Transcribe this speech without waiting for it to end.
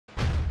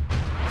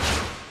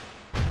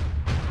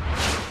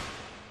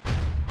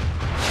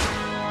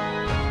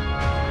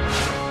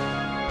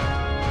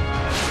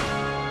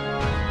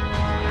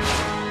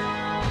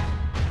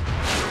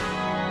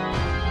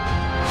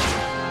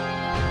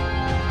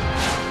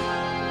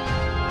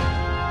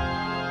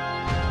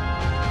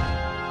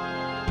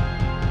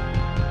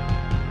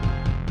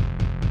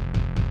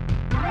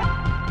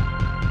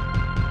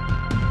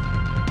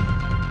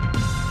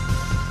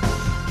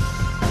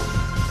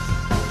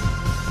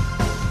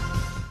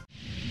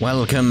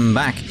Welcome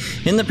back.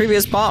 In the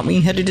previous part,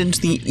 we headed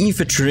into the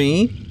ether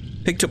tree,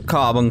 picked up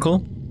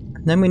carbuncle,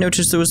 and then we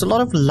noticed there was a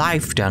lot of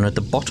life down at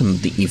the bottom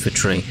of the ether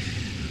tree.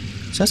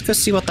 So let's go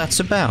see what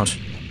that's about,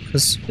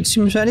 because it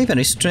seems very,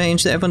 very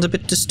strange that everyone's a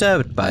bit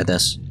disturbed by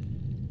this.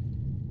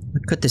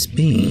 What could this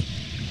be?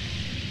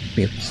 Could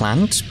be a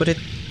plant, but it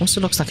also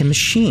looks like a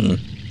machine.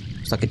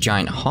 It's like a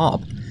giant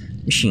hob.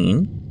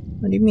 Machine?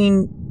 What do you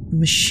mean,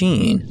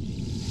 machine?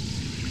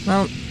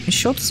 Well, it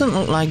sure doesn't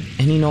look like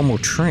any normal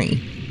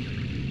tree.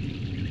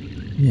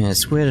 Yeah,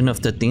 it's weird enough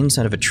that the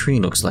inside of a tree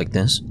looks like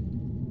this.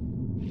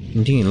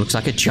 Indeed, it looks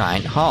like a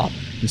giant hob.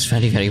 It's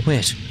very, very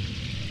weird.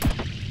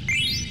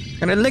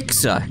 An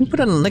elixir! Who put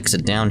an elixir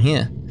down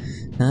here?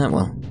 Ah,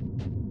 well.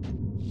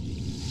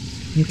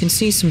 You can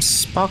see some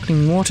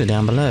sparkling water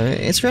down below.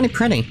 It's really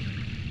pretty.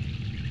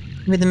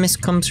 Maybe the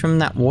mist comes from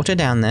that water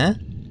down there?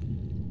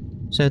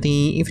 So the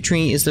ether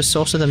tree is the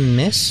source of the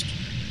mist?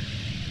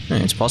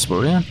 It's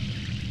possible, yeah.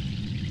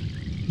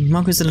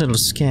 Monk is a little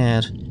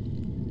scared.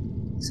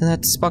 So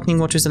that sparkling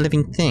water is a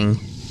living thing.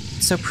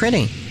 It's so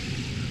pretty.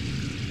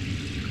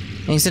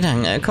 Hey, sit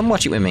down. Come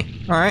watch it with me.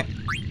 Alright?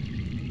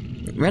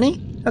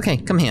 Ready? Okay,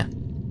 come here.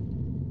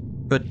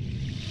 But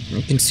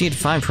you can see it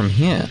fine from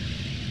here.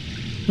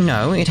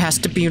 No, it has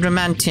to be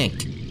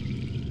romantic.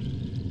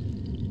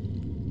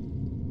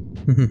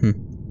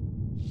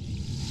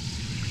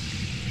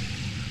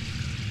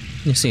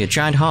 You see a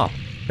giant harp.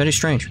 Very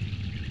strange.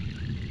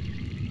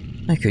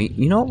 Okay,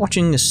 you're not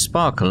watching the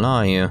sparkle,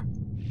 are you?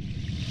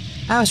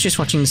 I was just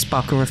watching the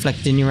sparkle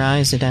reflected in your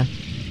eyes, Adam.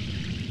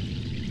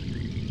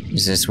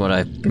 Is this what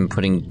I've been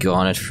putting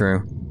Garnet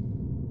through?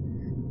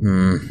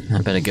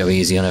 I better go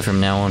easy on her from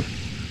now on.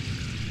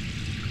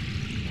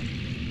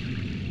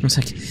 It's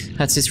like,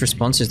 that's his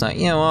response, is like,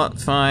 you know what,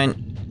 fine.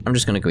 I'm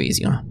just gonna go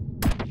easy on her.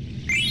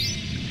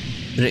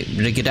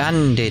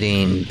 Brigadine.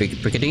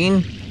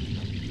 Brigadine?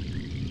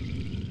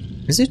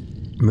 Is it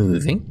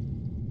moving?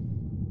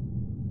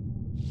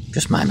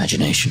 Just my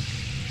imagination.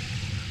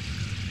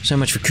 So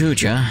much for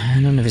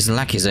Kuja. None of his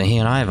lackeys are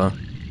here either.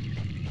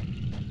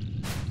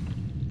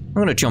 I'm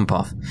gonna jump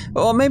off.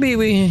 Or maybe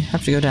we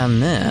have to go down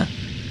there.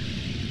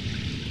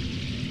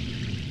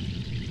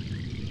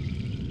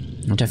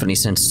 I definitely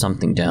sense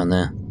something down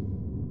there.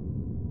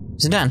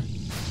 Is it Dan?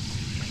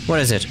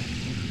 What is it?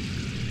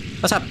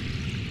 What's up?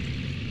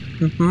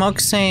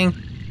 Mog's saying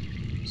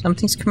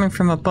something's coming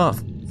from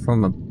above.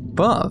 From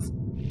above?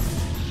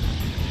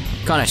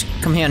 Garnet,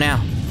 come here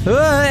now.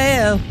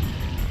 Oh,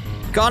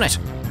 Garnet!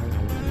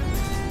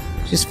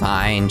 She's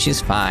fine, she's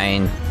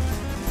fine.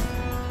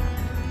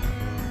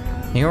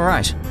 Are you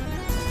alright?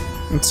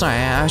 I'm sorry,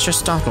 I was just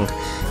startled.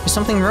 There's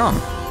something wrong.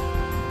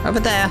 Over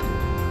there.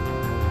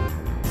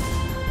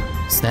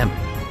 It's them.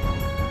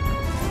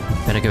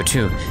 Better go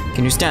too.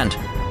 Can you stand?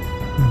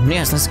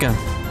 Yes, let's go.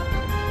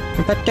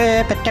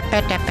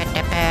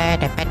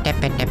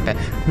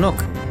 Look,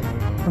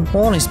 the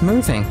wall is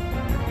moving.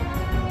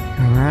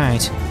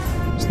 Alright.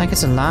 It's like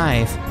it's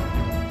alive.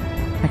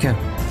 Echo.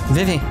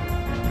 Vivi.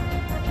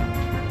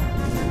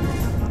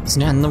 It's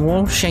now in the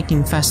wall,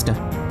 shaking faster.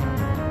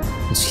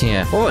 It's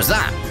here. What was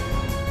that?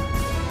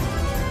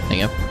 There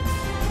you go.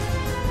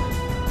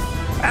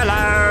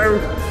 Hello!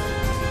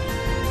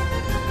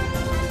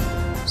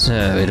 So,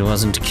 it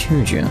wasn't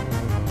Kuja.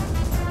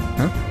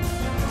 Huh?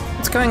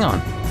 What's going on?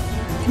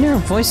 I can hear a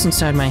voice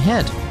inside my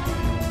head.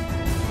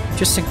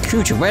 Just said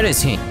Kuja, where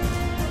is he?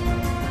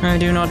 I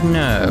do not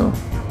know.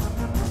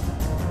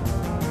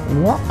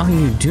 What are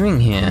you doing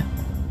here?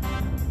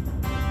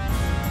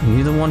 Are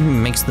you the one who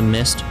makes the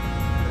mist?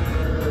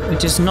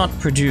 It is not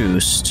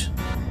produced.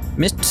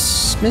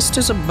 Mist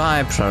is a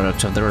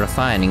byproduct of the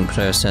refining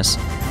process.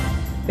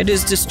 It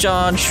is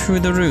discharged through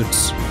the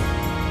roots.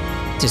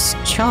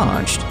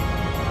 Discharged?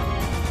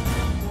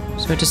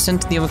 So it is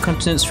sent to the other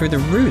continents through the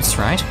roots,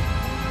 right?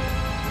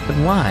 But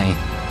why?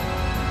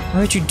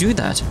 Why would you do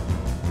that?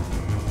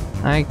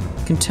 I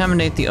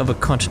contaminate the other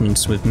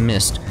continents with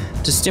mist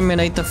to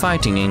stimulate the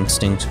fighting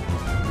instinct.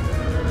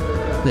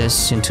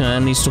 This, in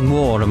turn, leads to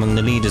war among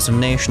the leaders of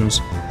nations,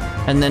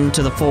 and then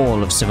to the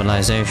fall of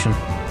civilization.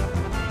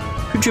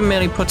 Kuja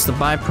merely puts the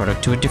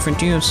byproduct to a different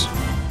use.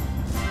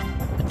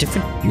 A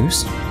different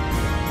use?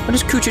 What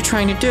is Kuja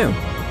trying to do?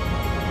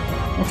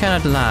 I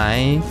cannot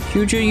lie.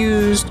 Kuja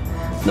used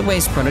the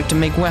waste product to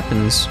make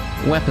weapons.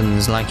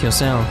 Weapons like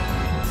yourself.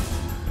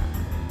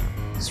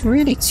 It's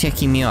really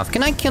ticking me off.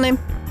 Can I kill him?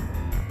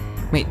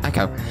 Wait,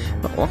 Echo.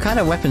 What kind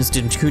of weapons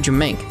did Kuja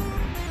make?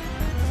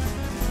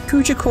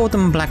 Kuja called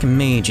them black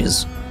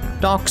mages.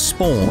 Dark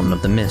spawn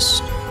of the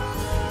mist.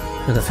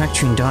 But the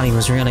factory in Dali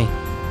was really...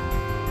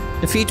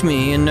 Defeat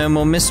me and no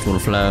more mist will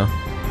flow.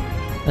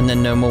 And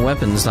then no more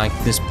weapons like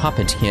this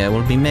puppet here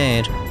will be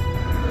made.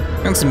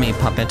 Answer me,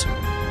 puppet.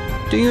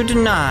 Do you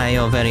deny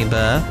your very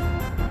birth?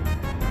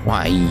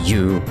 Why,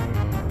 you...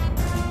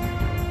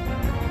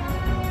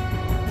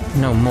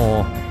 No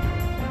more.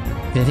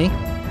 Vivi?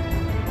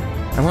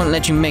 I won't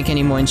let you make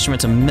any more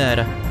instruments of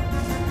murder.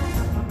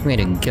 Way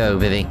to go,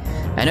 Vivi.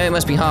 I know it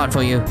must be hard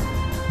for you.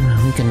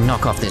 We can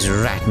knock off this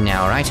rat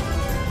now, right?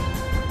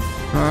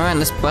 Alright,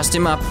 let's bust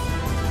him up.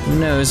 Who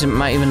knows, it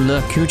might even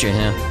lure Kuja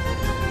here.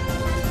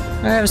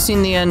 I have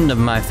seen the end of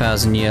my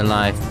 1,000-year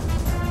life,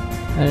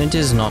 and it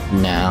is not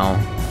now.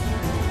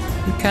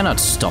 You cannot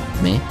stop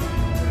me.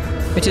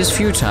 It is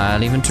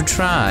futile even to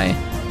try.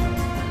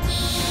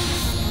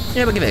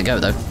 Yeah, we'll give it a go,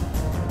 though.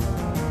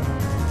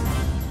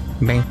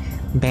 Bam,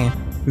 bam,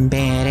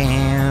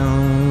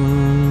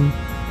 bam.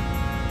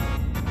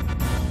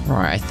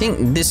 Right, I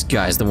think this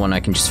guy's the one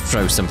I can just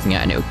throw something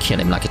at and it'll kill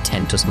him, like a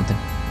tent or something.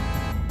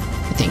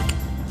 I think.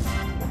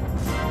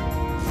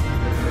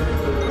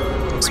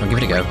 So I'll give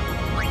it a go.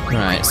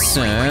 Right,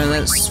 so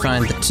let's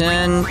find the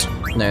tent.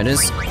 There it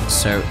is.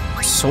 So,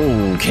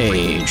 Soul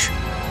Cage.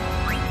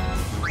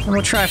 And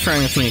we'll try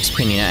throwing a Phoenix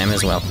Pinion at him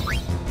as well.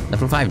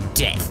 Level 5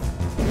 Death.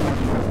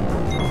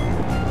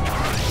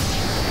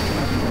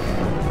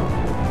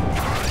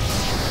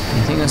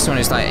 I think this one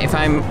is like, if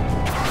I'm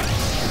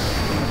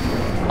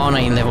on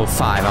a level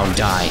 5, I'll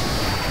die.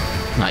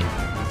 Like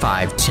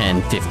 5,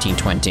 10, 15,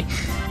 20.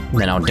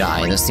 Then I'll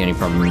die. That's the only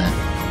problem there.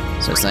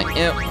 So it's like,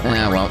 oh,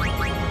 well.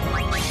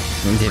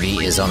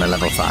 Vivi is on a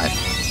level 5.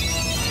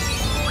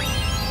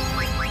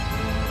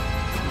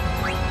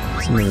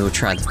 So maybe we'll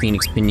try the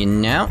Phoenix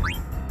Pinion now.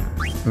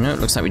 No, it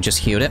looks like we just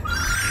healed it.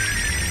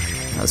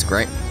 That's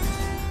great.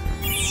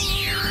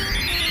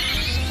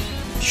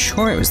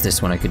 Sure it was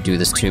this one I could do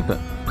this to, but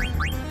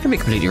I could be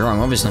completely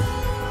wrong, obviously.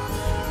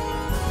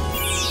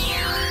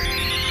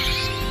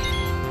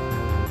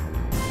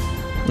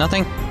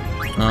 Nothing?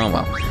 Oh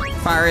well.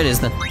 Fire it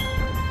is then.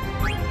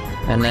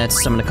 And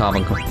let's summon the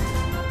Carbuncle.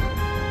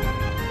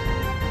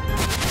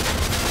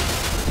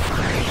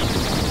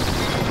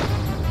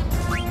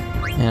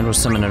 And we'll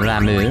summon a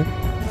Ramu.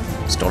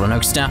 Stolen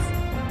Oak Staff.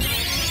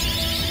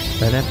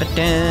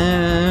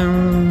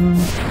 Ba-da-ba-dum.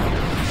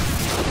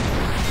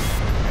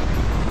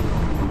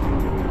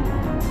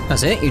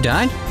 That's it? You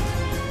died?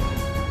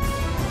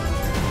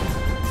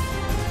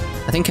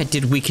 I think I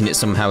did weaken it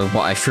somehow with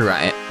what I threw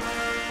at it.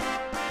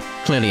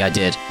 Clearly I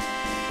did.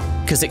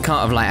 Because it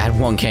can't have, like, had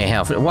 1k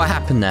health. What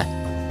happened there?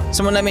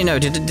 Someone let me know.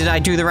 Did I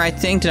do the right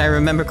thing? Did I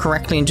remember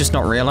correctly and just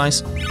not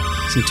realize?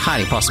 It's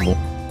entirely possible.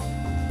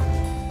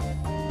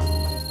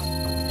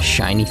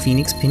 Shiny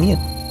Phoenix Pinion.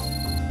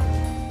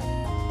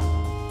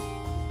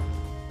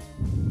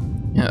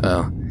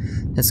 Uh-oh.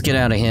 Let's get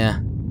out of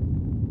here.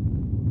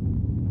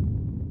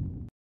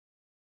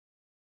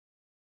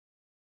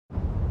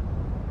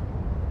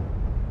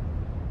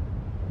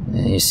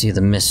 There you see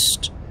the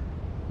mist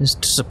is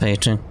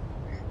dissipating.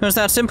 It was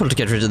that simple to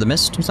get rid of the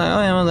mist. It's like, oh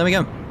yeah, well, there we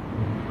go.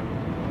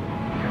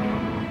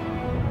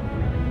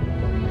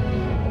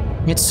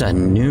 It's a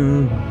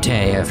new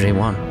day,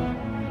 everyone.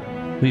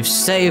 We've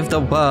saved the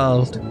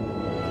world.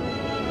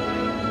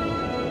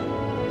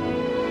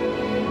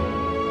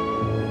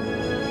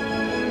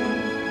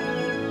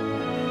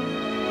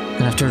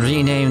 Gonna have to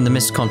rename the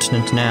Mist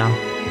Continent now.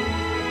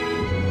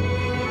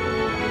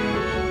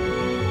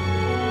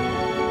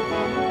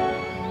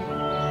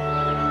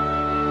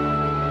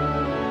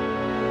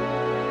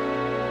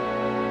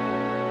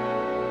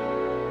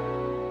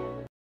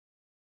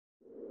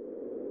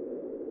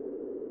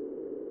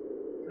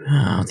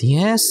 Wow, the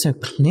air's so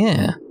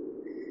clear.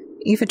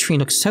 Eva Tree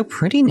looks so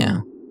pretty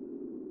now.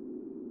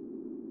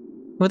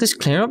 Will this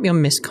clear up your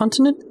Mist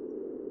Continent?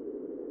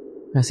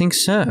 I think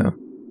so.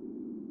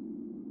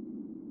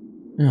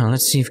 Now,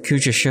 let's see if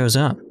Kuja shows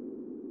up.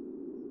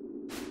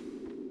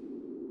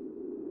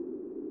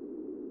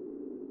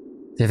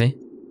 Vivi?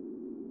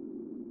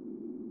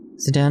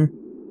 Zidane?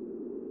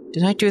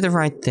 Did I do the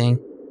right thing?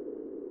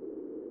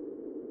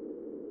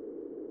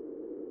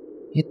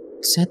 You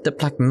said that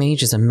black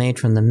mages are made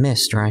from the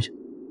mist, right?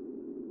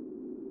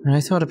 And I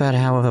thought about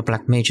how other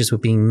black mages were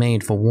being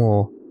made for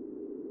war.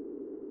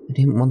 I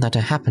didn't want that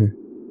to happen,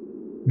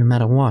 no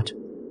matter what.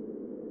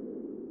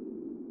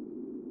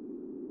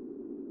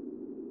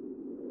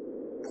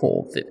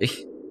 Poor Vivi.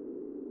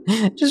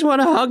 Just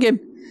want to hug him.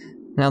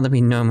 Now there'll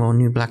be no more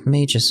new black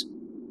mages.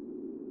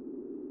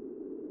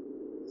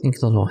 I think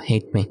they'll all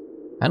hate me.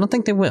 I don't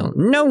think they will.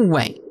 No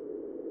way!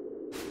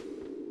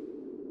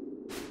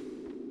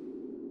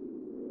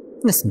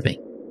 Listen to me.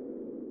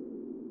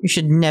 You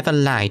should never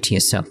lie to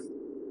yourself.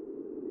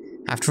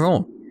 After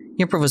all,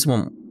 your brothers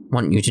won't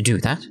want you to do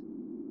that.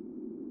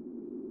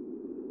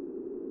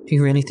 Do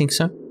you really think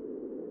so?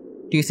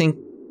 Do you think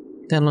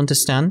they'll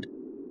understand?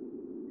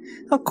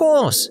 Of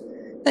course!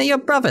 They're your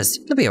brothers.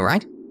 They'll be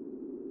alright.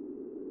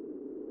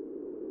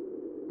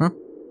 Huh?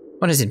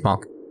 What is it,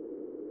 Mok?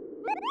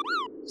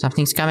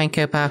 Something's coming,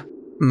 Cooper.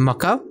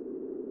 Moko?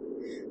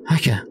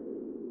 Okay.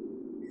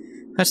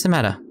 What's the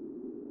matter?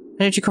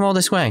 Why did you come all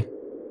this way?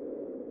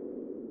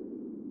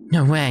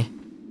 No way.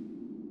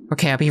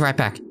 Okay, I'll be right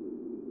back.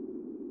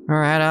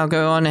 Alright, I'll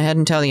go on ahead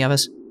and tell the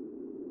others.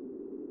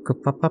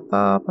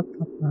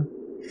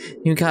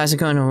 You guys are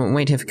going to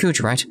wait here for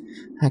Kuja, right?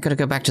 I gotta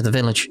go back to the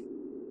village.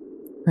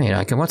 Wait,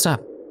 Aika, what's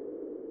up?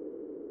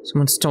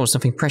 Someone stole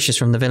something precious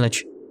from the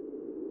village.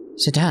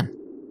 Zidane.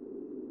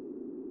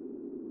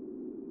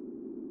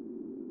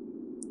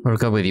 We'll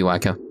go with you,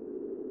 Aiko.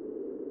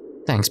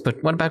 Thanks,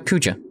 but what about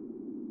Kuja?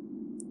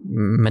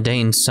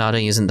 Madain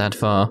Sadi isn't that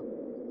far.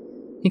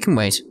 He can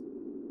wait.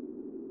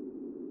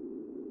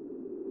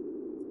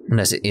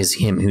 Unless it is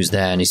him who's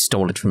there and he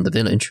stole it from the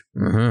village.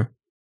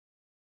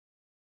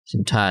 It's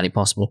entirely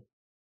possible.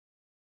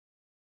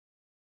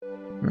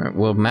 Alright,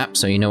 world map,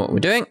 so you know what we're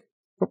doing.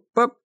 Boop,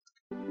 boop.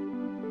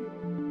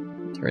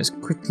 Through as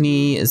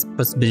quickly as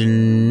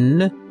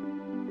possible. I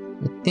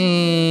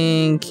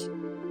think...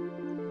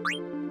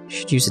 I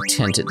should use a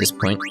tent at this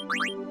point.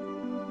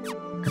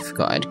 I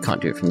forgot I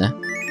can't do it from there.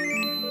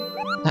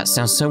 That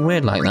sounds so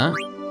weird like that.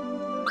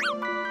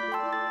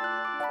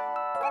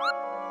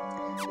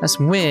 That's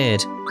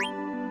weird.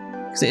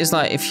 Because it is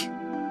like if...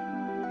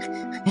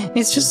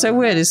 it's just so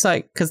weird. It's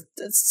like, because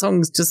the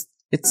song's just...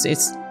 It's...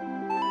 That's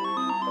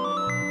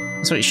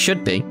what it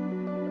should be.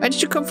 Why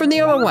did you come from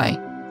the other way?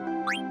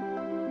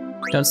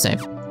 Don't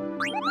save.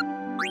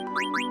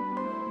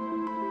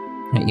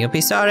 You'll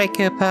be sorry,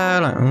 Cooper.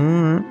 Like,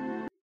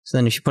 So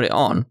then if you put it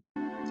on...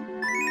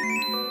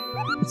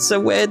 It's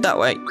so weird that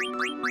way.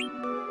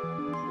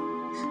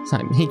 It's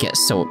like, he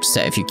gets so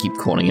upset if you keep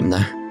calling him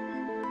though.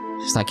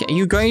 It's like, are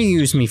you going to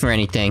use me for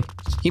anything?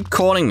 Keep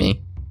calling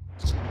me.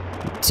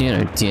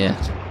 Dear, oh dear.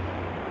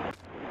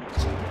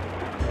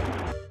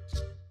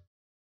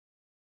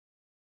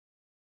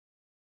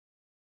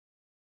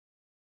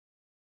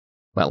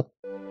 Well,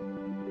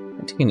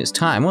 taking its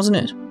time, wasn't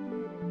it?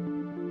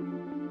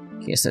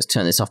 I guess let's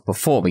turn this off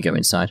before we go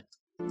inside.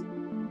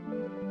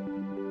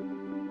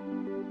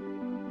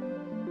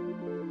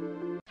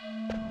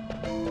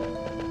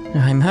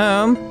 I'm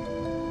home.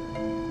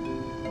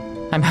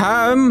 I'm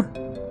home.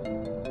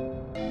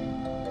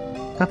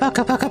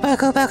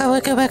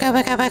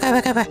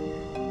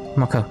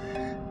 Moko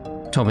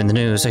told me the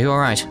news. Are you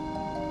alright?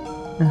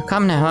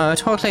 Come now.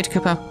 Talk later,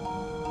 Kupo.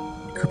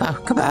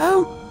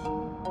 Kupo.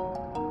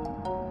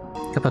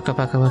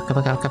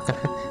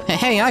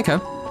 Hey, Aiko.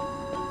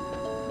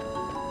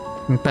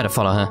 You better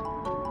follow her.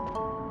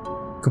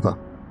 Kupo.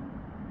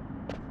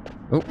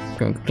 Oh,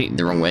 going completely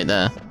the wrong way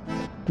there.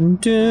 Dun,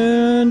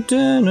 dun,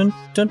 dun,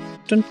 dun,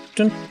 dun,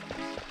 dun. I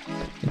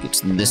think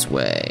it's this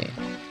way.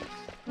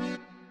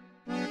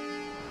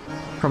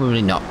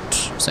 Probably not.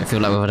 So I feel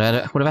like we would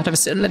have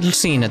had a little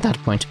scene at that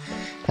point.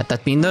 Had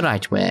that been the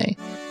right way.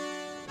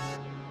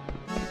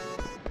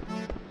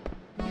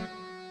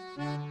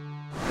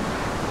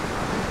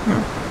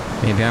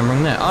 Maybe I'm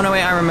wrong there. Oh no,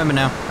 wait, I remember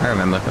now. I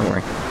remember, don't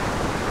worry.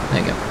 There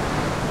you go.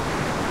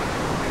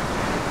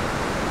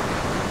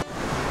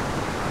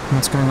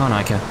 What's going on,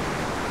 Aiko?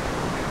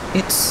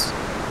 It's...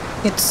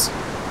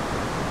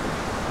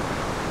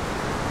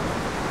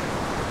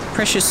 the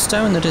precious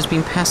stone that has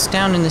been passed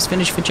down in this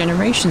village for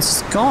generations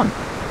is gone.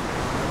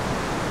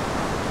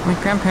 My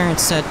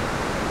grandparents said...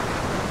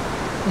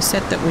 They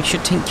said that we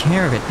should take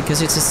care of it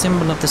because it's a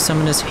symbol of the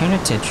summoner's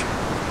heritage.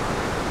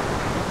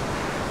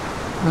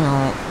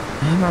 Well,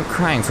 how about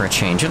crying for a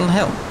change? It'll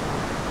help.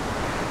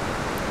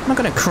 I'm not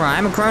gonna cry,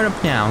 I'm a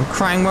grown-up now.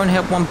 Crying won't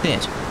help one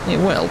bit. It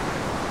will.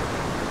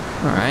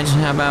 Alright,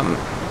 how about...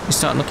 we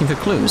start looking for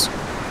clues.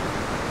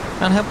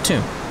 That'll help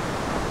too.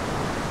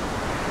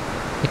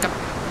 Hiccup.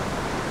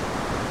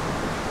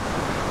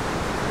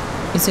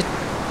 Is it...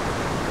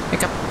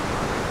 Hiccup.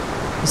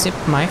 Is it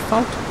my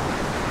fault?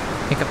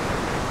 Hiccup.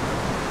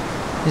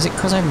 Is it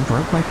because I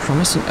broke my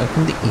promise and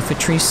opened the Aether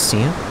Tree's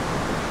seal?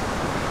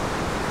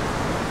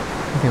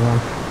 Everyone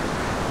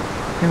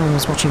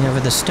was watching over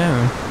the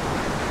stone.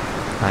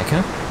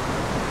 Aiko?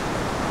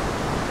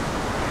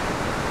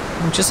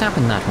 It just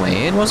happened that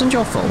way. It wasn't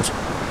your fault.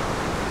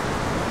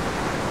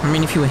 I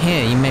mean, if you were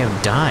here, you may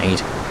have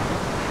died.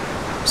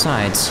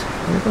 Besides,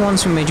 we're the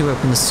ones who made you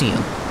open the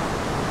seal.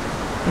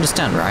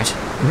 Understand, right?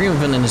 The real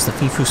villain is the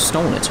thief who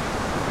stole it.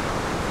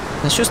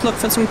 Let's just look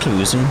for some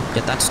clues and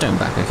get that stone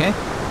back, okay?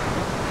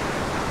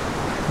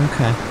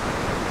 Okay.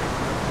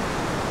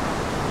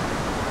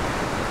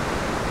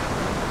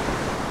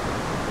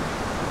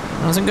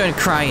 I wasn't going to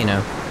cry, you know.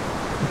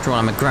 After all,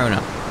 I'm a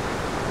grown-up.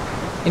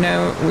 You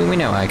know, we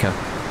know, Aiko.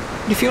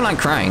 If you feel like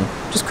crying,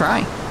 just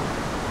cry.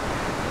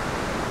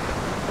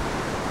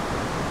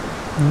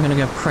 I'm gonna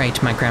go pray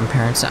to my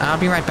grandparents. I'll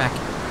be right back.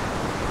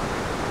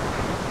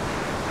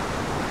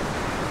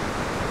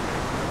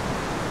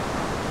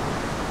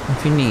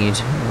 If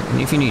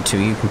you need to,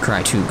 you can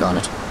cry too,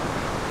 Garnet.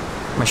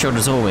 My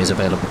shoulder's always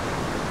available.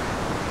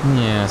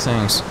 Yeah,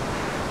 thanks.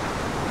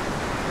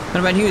 What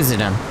about you,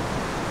 Zidane?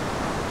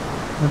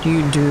 What do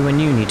you do when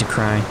you need to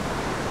cry?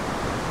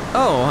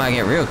 Oh, I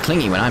get real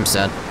clingy when I'm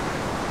sad.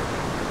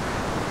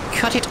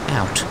 Cut it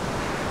out.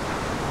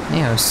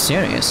 Yeah,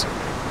 serious.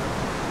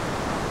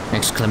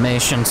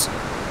 Exclamations. I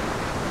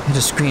heard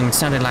a scream. It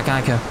sounded like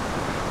Aiko.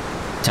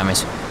 Damn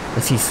it.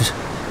 The thief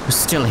was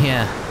still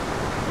here.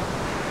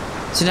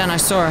 Zidane, I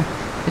saw her.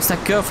 It's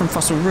that girl from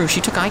Fossil Roo.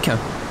 She took Aiko.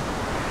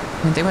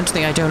 And they went to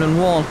the Eidolon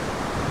Wall.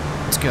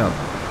 Let's go.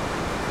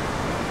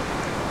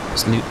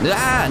 Let's loot.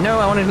 Ah! No,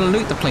 I wanted to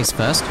loot the place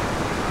first.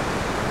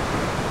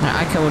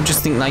 Now, Aiko will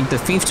just think like the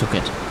thief took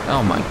it.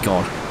 Oh my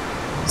god.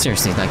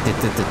 Seriously, like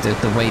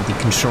the way the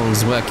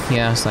controls work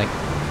here, it's like...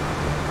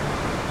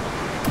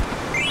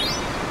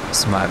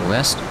 Survival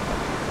vest.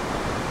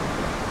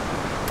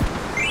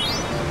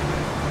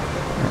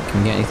 Right,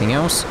 can we get anything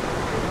else?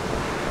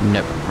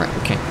 Nope. Right,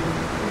 okay.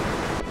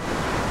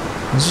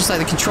 It's just like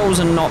the controls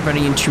are not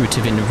very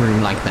intuitive in a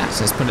room like that.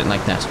 Let's put it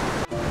like that.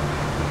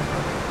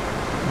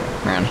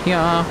 Around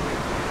here.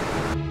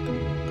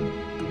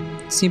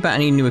 See about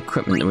any new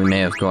equipment that we may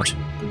have got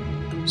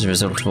as a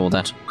result of all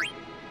that.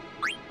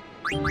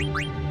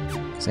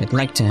 Because I'd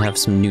like to have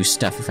some new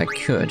stuff if I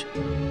could.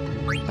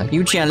 Like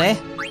you, jelly.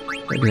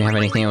 But do we have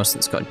anything else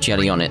that's got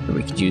jelly on it that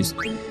we could use?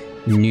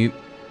 Nope.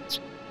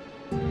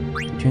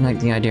 Do you like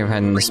the idea of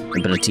having this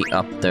ability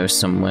up though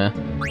somewhere?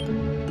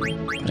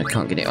 But I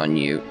can't get it on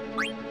you.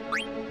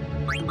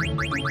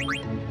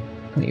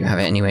 Well, you have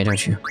it anyway,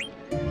 don't you?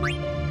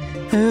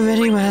 Oh,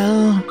 very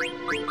well.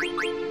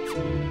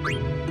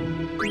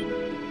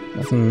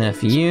 Nothing there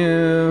for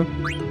you.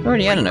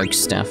 Already had an oak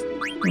staff.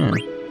 Oh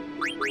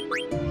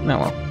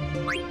well.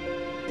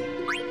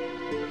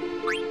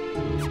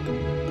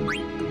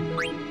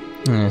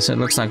 Yeah, so it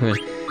looks like we're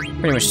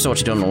pretty much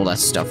sorted on all that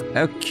stuff.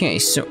 Okay,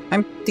 so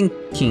I'm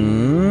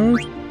thinking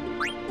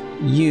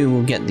you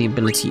will get the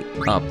ability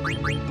up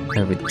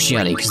over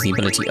jelly, because the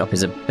ability up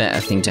is a better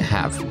thing to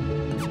have,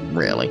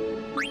 really.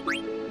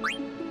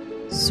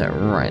 So,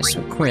 right,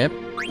 so equip.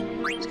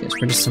 Let's get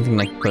rid of something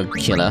like Bug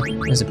Killer.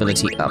 There's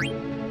ability up.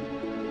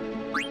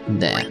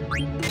 There.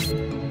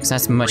 Because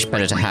that's much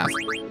better to have.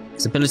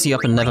 Because ability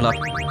up and level up,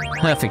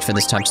 perfect for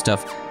this type of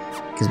stuff,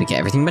 because we get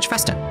everything much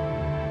faster.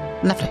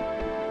 Lovely.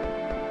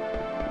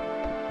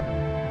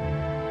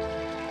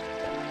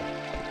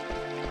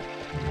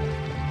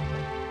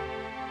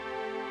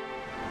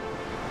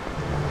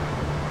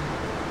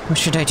 What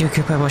should I do,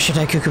 Cooper? What should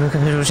I do, Cooper?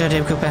 What should I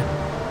do, Cooper?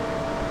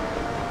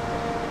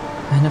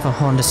 I never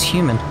harmed this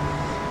human.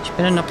 She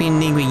better not be in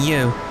league with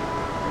you.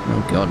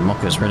 Oh god,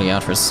 Mokko's really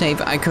out for a save.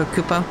 Aiko,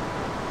 Cooper.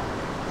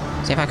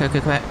 Save Aiko,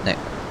 Cooper. No.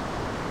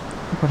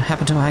 What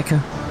happened to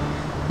Aiko?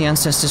 The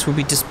ancestors will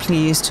be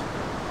displeased.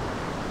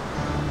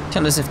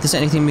 Tell us if there's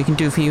anything we can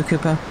do for you,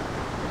 Cooper.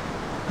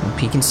 I'll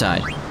peek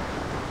inside.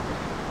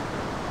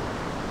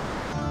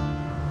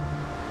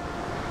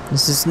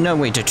 This is no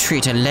way to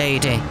treat a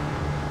lady.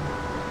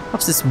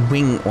 What's this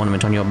wing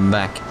ornament on your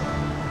back?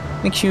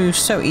 Makes you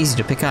so easy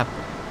to pick up.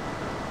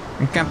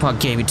 My grandpa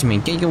gave it to me.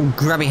 Get your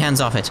grubby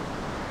hands off it.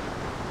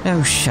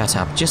 Oh, shut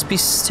up. Just be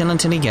still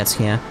until he gets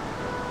here.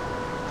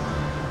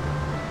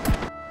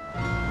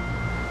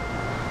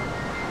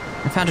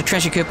 I found a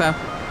treasure, Kupo.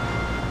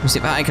 Use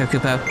it for Aiko,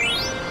 Kupo.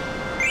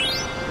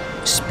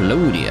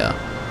 Explodia.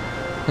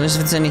 Tell us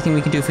if there's anything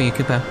we can do for you,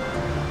 Kupo.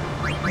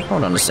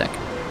 Hold on a sec.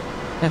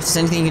 If there's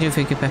anything you can do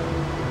for you, Kupo.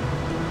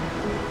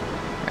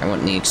 I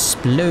want the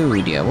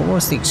Explodia. What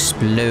was the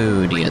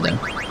Explodia, though?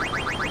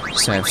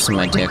 Just so I have some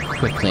idea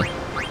quickly.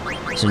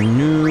 It's a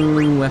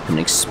new weapon,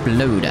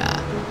 Exploder.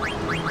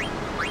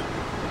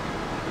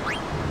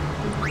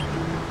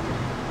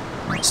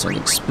 Right, so the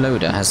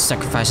Exploder has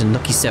Sacrifice and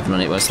Lucky 7 on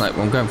it. Well, it's like,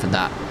 well, I'm going for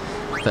that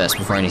first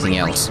before anything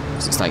else.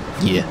 So it's like,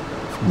 yeah.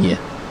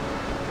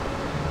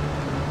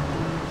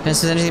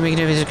 Is there anything we can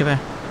do with this?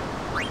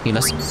 Heal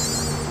us.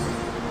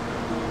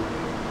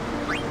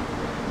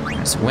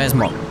 Right, so where's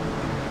Mog?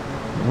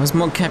 Was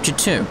Mog captured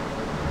too?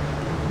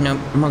 No,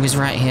 Mog is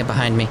right here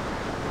behind me.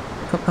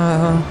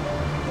 Kupo.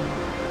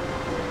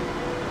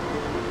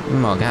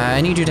 Mog,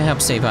 I need you to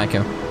help save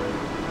Aiko.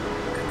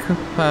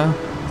 Kupo.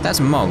 That's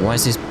Mog. Why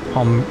is his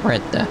palm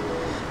red there?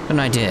 Got an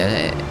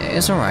idea.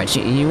 It's alright.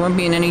 You won't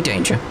be in any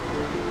danger.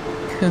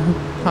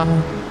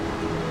 Kupo.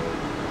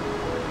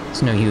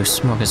 It's no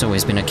use. Mog has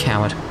always been a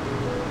coward.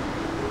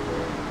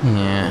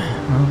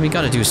 Yeah. Well, we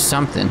gotta do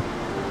something.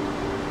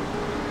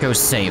 Go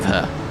save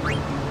her.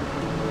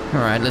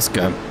 Alright, let's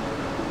go.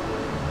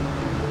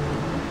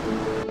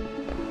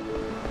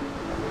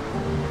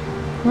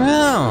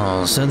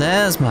 Well, so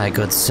there's my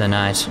good Sir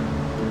Knight.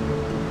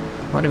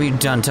 What have you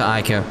done to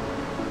Aiko?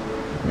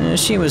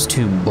 She was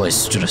too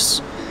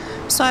boisterous,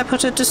 so I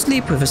put her to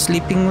sleep with a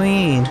sleeping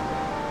weed.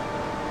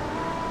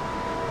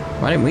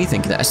 Why didn't we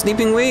think of that? A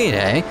sleeping weed,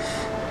 eh?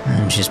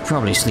 And she's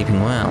probably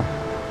sleeping well.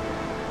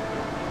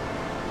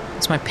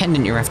 It's my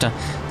pendant you're after.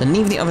 Then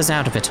leave the others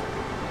out of it.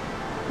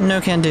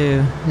 No can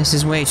do. This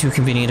is way too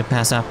convenient to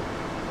pass up.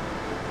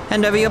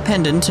 Hand over your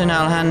pendant and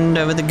I'll hand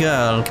over the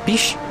girl.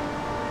 Capiche?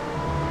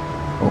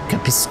 Or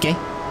capisque?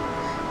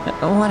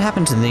 What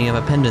happened to the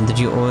other pendant that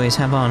you always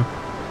have on?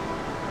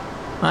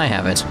 I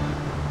have it.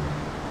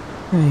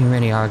 You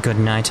really are a good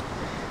knight.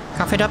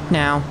 Cough it up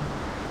now.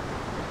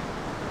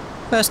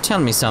 First tell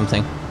me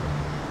something.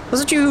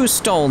 Was it you who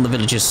stole the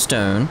village's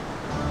stone?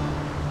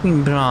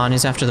 Queen Bran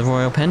is after the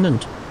royal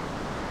pendant.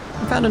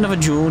 I found another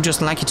jewel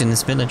just like it in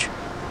this village.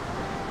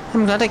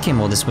 I'm glad I came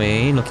all this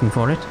way looking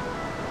for it.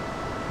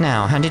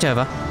 Now, hand it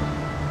over.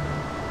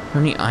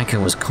 Only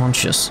Aiko was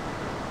conscious.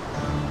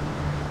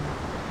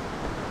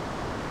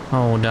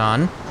 Hold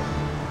on.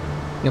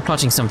 You're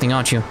plotting something,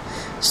 aren't you?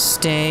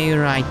 Stay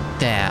right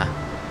there.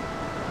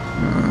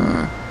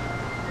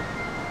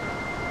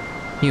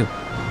 You.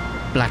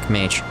 Black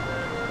mage.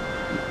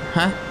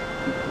 Huh?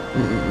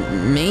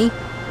 Me?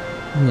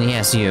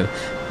 Yes, you.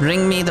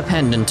 Bring me the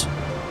pendant.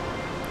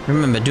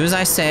 Remember, do as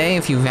I say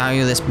if you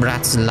value this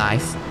brat's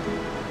life.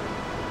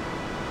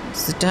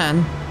 Sit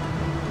down.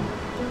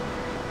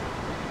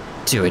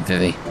 Do it,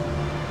 Vivi.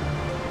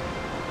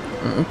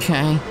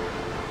 Okay.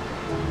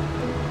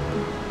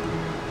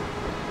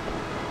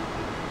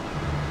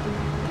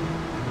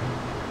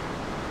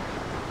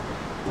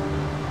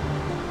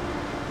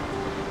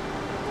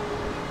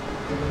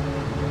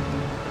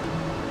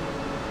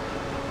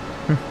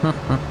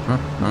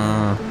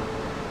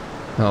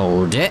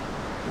 Hold it.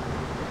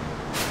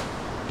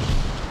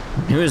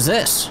 Who is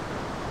this?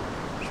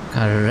 Some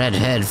kind of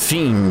red-haired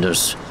fiend of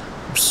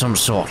some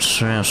sort.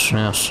 Yes,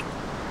 yes.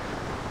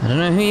 I don't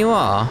know who you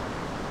are.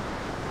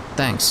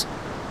 Thanks.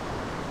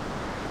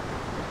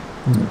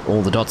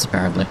 All the dots,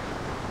 apparently.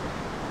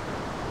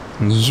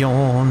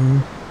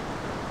 Yawn.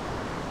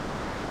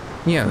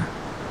 Yo,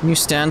 you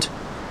stand.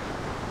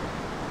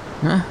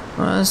 Huh?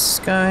 What's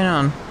going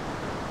on?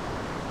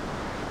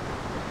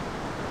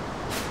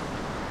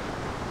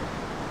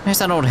 Where's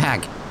that old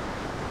hag?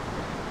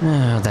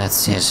 Oh,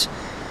 that's it.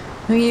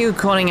 Who are you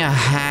calling a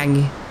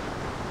hag?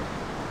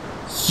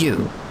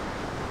 You.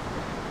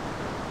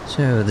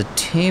 So, the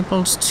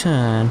tables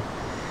turn.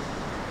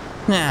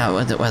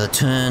 Now, the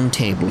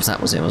turntables, that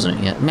was it, wasn't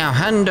it? Yeah. Now,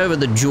 hand over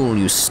the jewel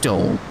you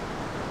stole.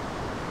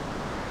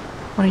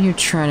 What are you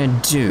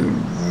trying to do,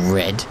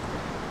 Red?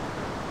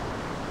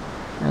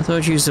 I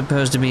thought you were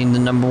supposed to be the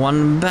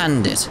 #1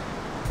 bandit.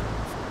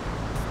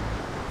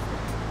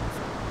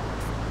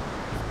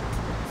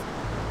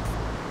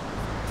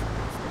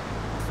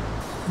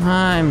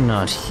 I'm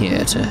not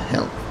here to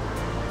help.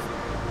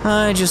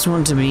 I just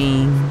want to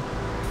be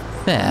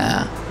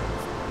fair.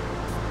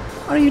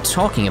 What are you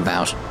talking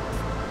about?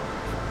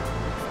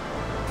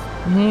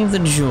 Leave the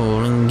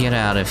jewel and get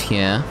out of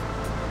here.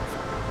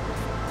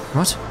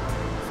 What?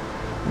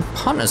 My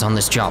partner's on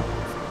this job.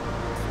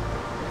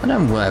 I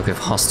don't work with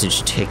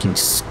hostage-taking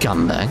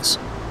scumbags.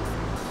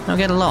 Now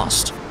get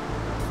lost.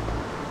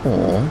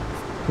 Or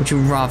would you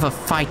rather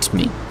fight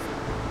me?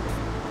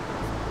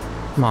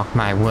 Mark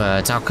my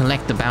words, I'll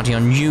collect the bounty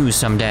on you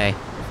someday.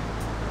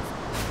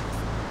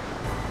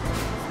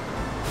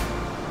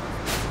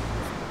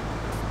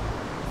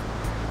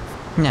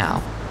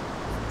 Now,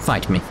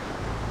 fight me.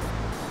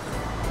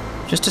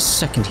 Just a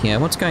second here,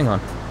 what's going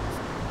on?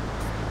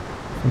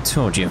 I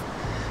told you,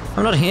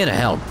 I'm not here to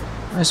help.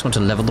 I just want to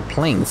level the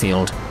playing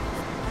field.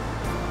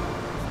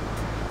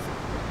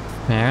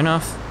 Fair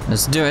enough,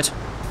 let's do it.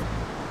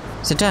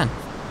 Sit down.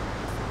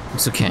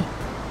 It's okay.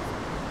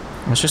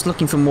 I was just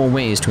looking for more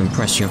ways to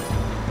impress you.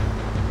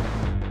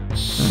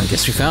 I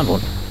guess we found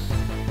one.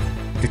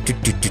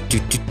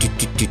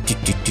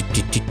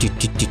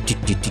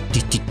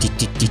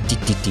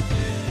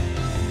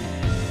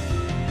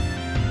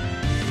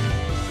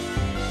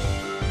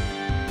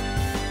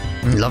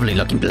 Lovely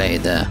looking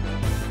blade there.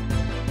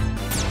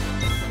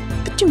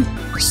 But you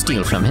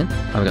steal from him.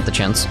 I've got the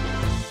chance.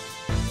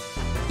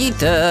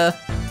 Ether!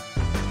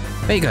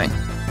 Where are you going?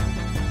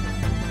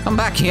 Come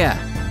back here!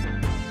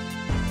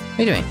 What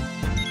are you doing?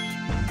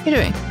 What are you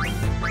doing?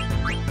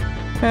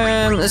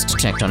 Let's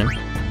detect on him.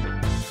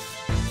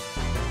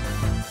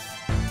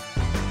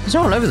 He's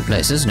all over the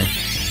place, isn't he?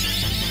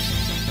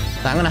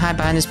 I'm gonna hide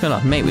behind this pillar.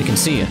 Mate, we can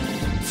see you.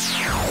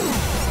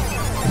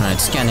 Alright,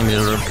 scan him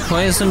with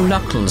poison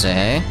knuckles,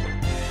 eh?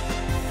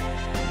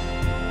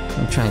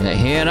 I'm trying to...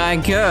 Here I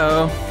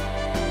go!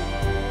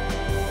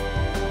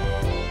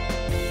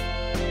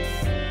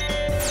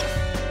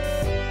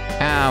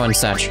 Ow, and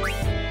such.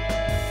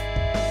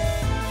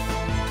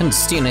 Couldn't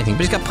steal anything,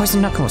 but he's got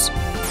poison knuckles.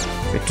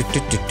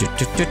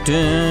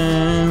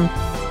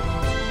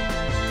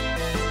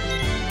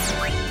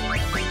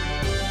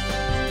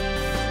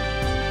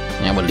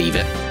 Yeah, we'll leave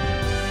it.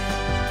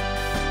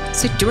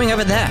 What's it doing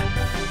over there?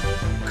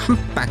 Come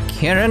back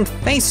here and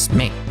face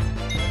me.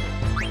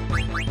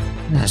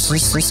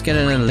 Let's get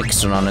an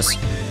elixir on us.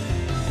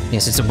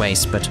 Yes, it's a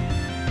waste, but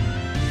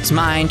it's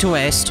mine to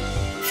waste.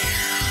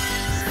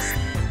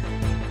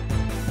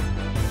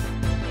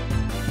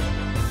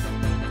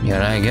 Here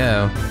I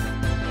go.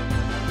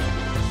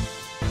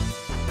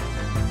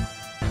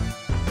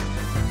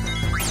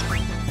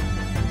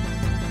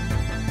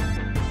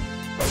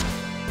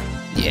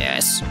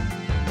 Yes.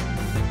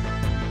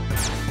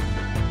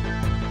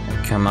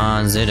 Come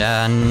on,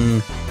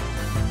 Zidane.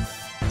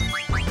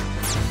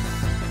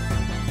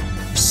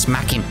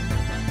 Smack him.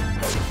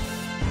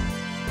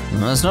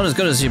 Well, that's not as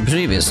good as your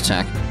previous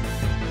attack.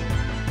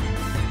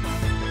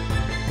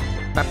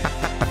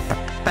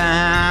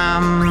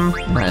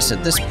 Right, so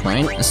at this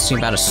point, let's see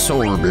about a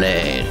soul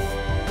blade.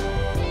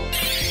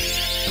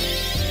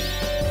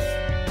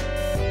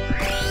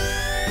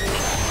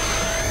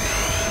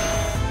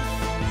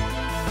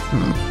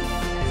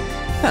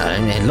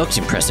 Well, it looks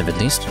impressive at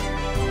least.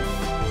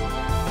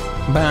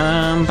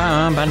 Bum,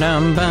 bum, ba,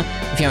 dum, ba.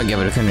 If you haven't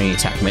given it a culinary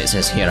attack, it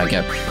says here I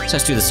go. So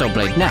let's do the soul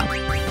blade now.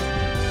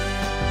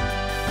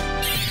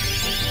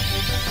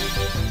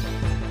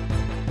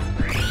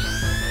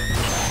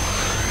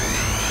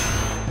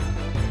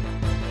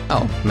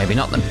 Oh, maybe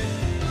not then.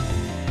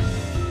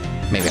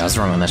 maybe I was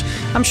wrong on that.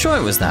 I'm sure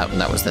it was that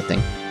was the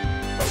thing.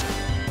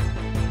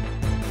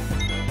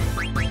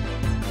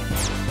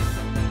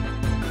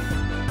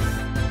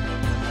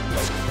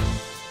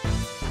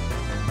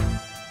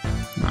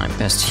 I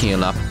best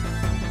heal up.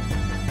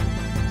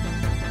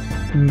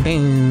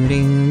 Boom,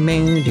 ding,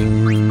 boom,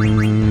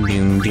 doom,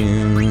 doom,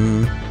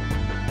 doom.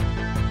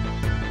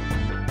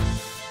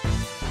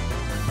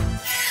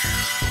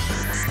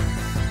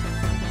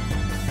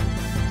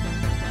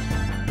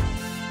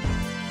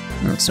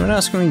 So what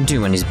else can we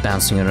do when he's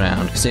bouncing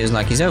around? Because it was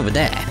like he's over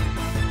there.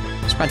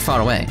 It's quite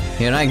far away.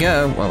 Here I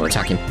go. Well, we're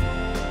attacking.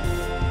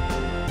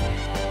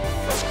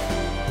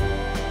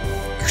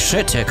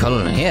 Critical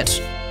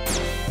hit.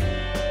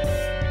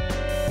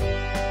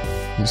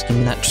 Just give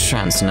me that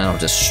trance and then I'll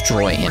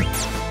destroy him.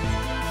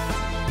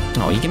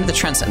 Oh, you give me the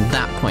trance at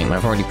that point when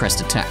I've already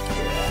pressed attack.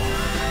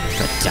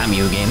 God damn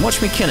you, game.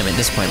 Watch me kill him at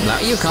this point.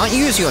 Like, you can't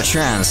use your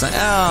trance. Like,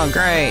 oh,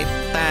 great.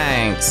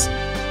 Thanks.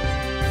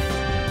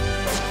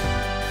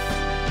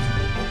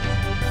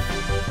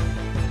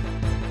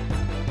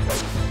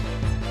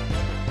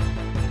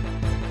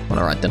 Well,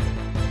 alright then.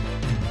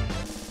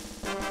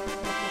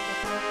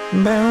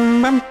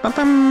 Bum, bum, bum,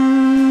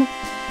 bum.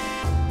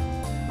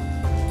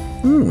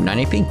 Ooh, 9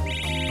 AP.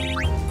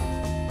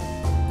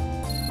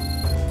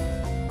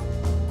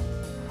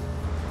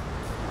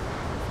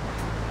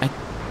 I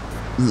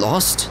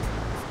lost?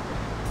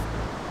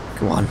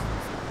 Go on.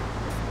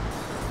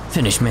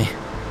 Finish me.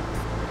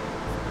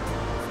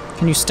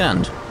 Can you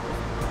stand?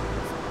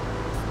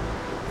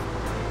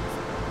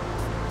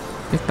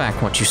 Give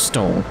back what you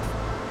stole.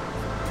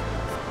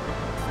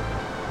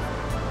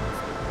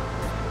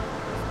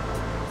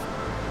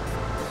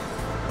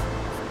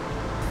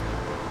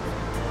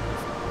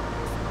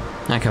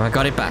 Okay, I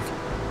got it back.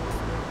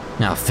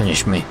 Now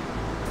finish me.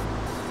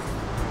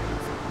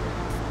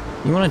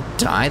 You want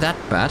to die that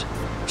bad?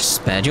 Just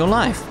spared your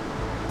life.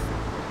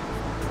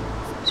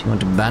 So you want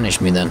to banish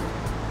me then?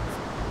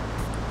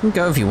 You can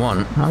go if you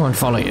want. I won't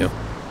follow you.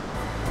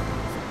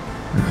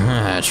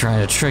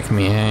 Trying to trick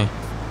me, eh?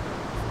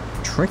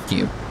 Trick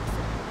you?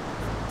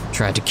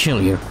 Tried to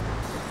kill you.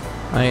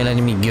 Why are you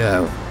letting me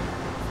go?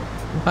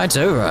 The fight's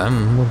over.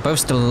 We're both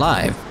still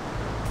alive.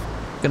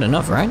 Good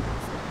enough, right?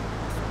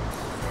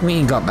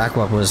 We got back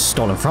what was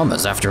stolen from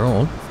us, after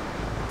all.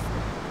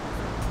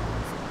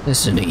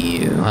 Listen to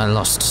you, I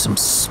lost some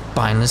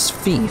spineless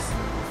thief.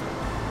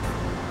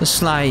 The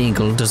sly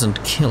eagle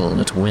doesn't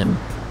kill at whim.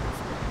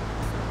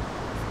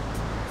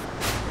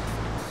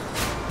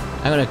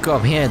 I'm gonna go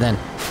up here then.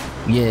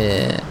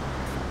 Yeah.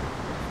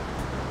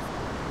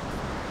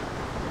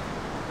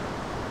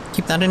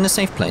 Keep that in a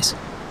safe place.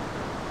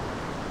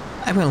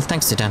 I will,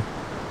 thanks, Zidane.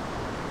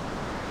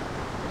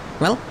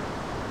 Well?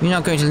 You're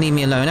not going to leave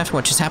me alone after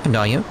what just happened,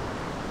 are you?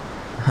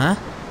 Huh?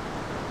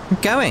 I'm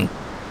going.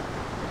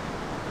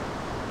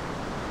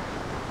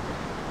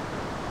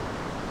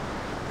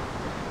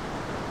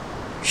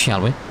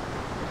 Shall we?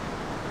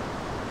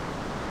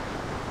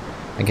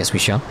 I guess we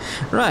shall.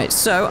 Right,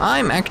 so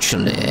I'm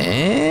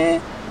actually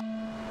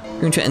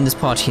going to end this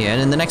part here,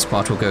 and in the next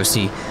part we'll go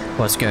see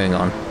what's going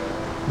on.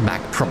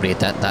 Back probably at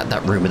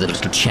that room with the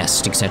little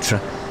chest, etc.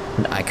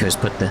 And Aiko's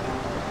put the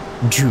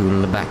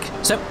jewel back.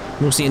 So,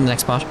 we'll see you in the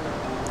next part.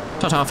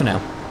 Ta-ta for now.